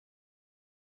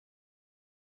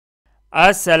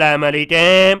अस्सलाम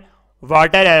वालेकुम।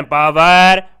 Water and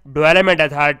power development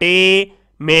authority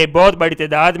में बहुत बड़ी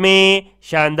तादाद में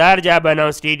शानदार जॉब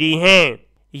अनाउंस की गई हैं।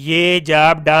 ये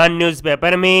जॉब डॉन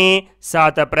न्यूज़पेपर में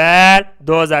 7 अप्रैल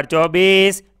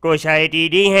 2024 को शाये की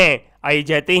गई हैं। आई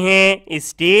जाती हैं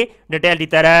इसकी डिटेल की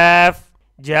तरफ।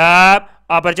 Job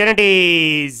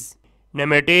opportunities.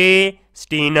 Number 2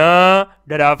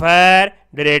 stenographer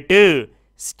grade 2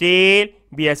 steel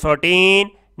BS14।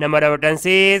 Number of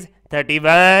vacancies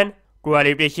 31।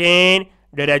 Qualification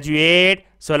graduate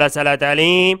 16 साल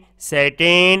तालीम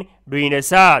सेटिंग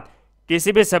 2/7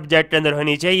 किसी भी सब्जेक्ट के अंदर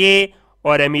होनी चाहिए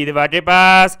और उम्मीदवार के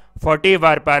पास 40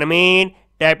 वर्ड पर मिनट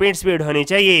टाइपिंग स्पीड होनी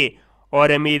चाहिए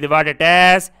और उम्मीदवार के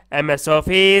test MS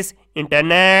office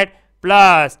internet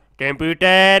plus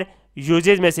computer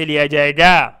usage में से लिया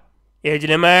जाएगा। एज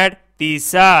लिमिट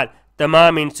 30 साल।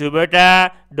 तमाम इंसूबों का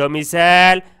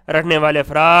डोमिसाइल रखने वाले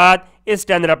अफराद इस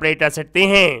के अंदर अप्लाई कर सकते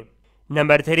हैं।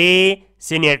 Number 3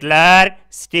 senior clerk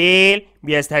steel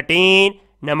BS13।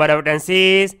 Number of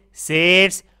vacancies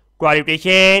 6।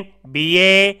 Qualification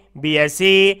BA BSc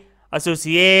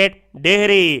associate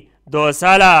degree 2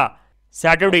 साल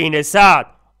सर्टिफिकेट 7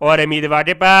 और उम्मीदवार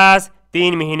के पास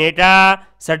 3 महीने का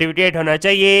सर्टिफिकेट होना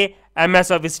चाहिए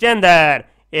MS ऑफिस के अंदर।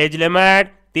 एज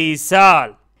लिमिट 30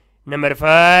 साल। Number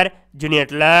 4 junior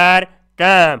clerk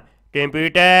come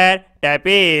computer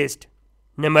typist.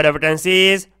 Number of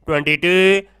vacancies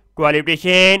 22।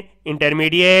 Qualification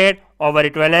intermediate over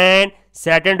equivalent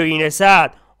second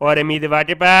 2/7 और उम्मीदवार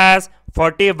के पास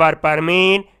 40 वर्ड पर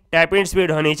मिनट टाइपिंग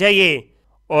स्पीड होनी चाहिए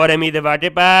और उम्मीदवार के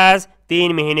पास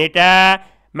 3 महीने का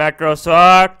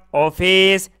माइक्रोसॉफ्ट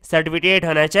ऑफिस सर्टिफिकेट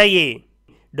होना चाहिए।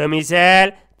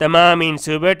 डोमिसाइल तमाम इन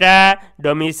सूबों का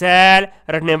डोमिसाइल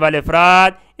रखने वाले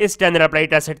अफराद इस के अंदर अप्लाई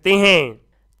कर सकते हैं।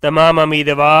 तमाम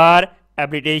उम्मीदवार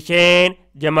एप्लीकेशन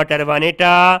जमा करवाने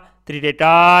का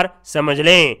तरीक़ाकार समझ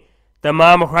लें।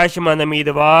 तमाम ख्वाहिशमंद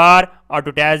उम्मीदवार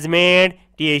एडवर्टाइजमेंट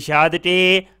की इशाअत के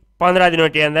 15 दिनों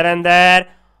के अंदर अंदर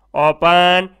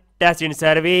ओपन टेस्टिंग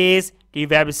सर्विस की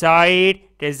वेबसाइट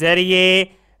के जरिए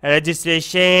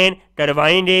रजिस्ट्रेशन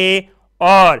करवाएंगे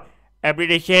और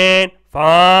एप्लीकेशन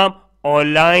फॉर्म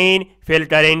ऑनलाइन फिल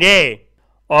करेंगे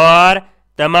और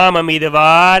तमाम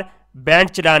उम्मीदवार बैंक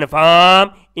चलान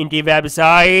फॉर्म इनकी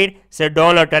वेबसाइट से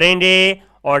डाउनलोड करेंगे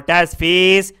और टेस्ट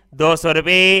फीस 200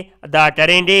 रुपये अदा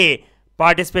करेंगे।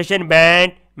 पार्टिसिपेशन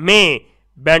बैंक में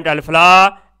bank Alfalah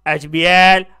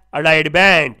HBL allied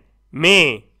bank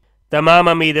में तमाम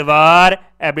उम्मीदवार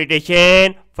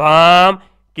एप्लीकेशन फॉर्म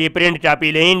की प्रिंट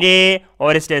कापी लेंगे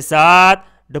और इसके साथ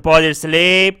डिपॉजिट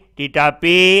स्लिप की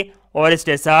कापी और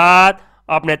इसके साथ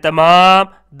अपने तमाम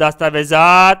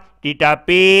दस्तावेजात की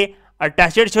कापी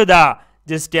अटैच्ड शुदा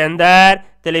जिसके अंदर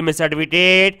तलीमी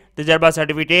सर्टिफिकेट तजर्बा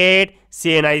सर्टिफिकेट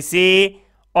CNIC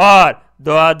और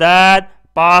 2 अदद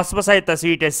पासपोर्ट साइज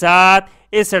तस्वीर के साथ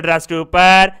इस एड्रेस के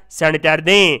ऊपर सेंड कर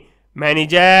दें।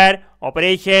 Manager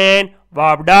operation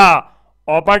वापडा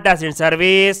open testing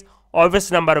service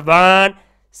office number 1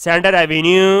 centre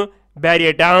Avenue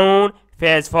barrier town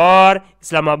phase 4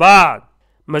 Islamabad.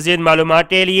 मज़ीद मालूमात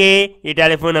के लिए ये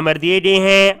टेलीफोन नंबर दिए गए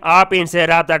हैं, आप इनसे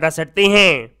रब्ता कर सकते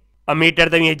हैं। उम्मीद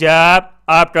करता हूँ ये जॉब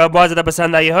आपको बहुत ज़्यादा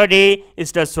पसंद आई होगी।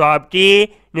 इस स्वाब की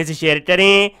नीचे शेयर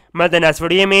करें। मदद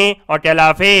वीडियो में और अल्लाह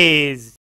हाफिज़।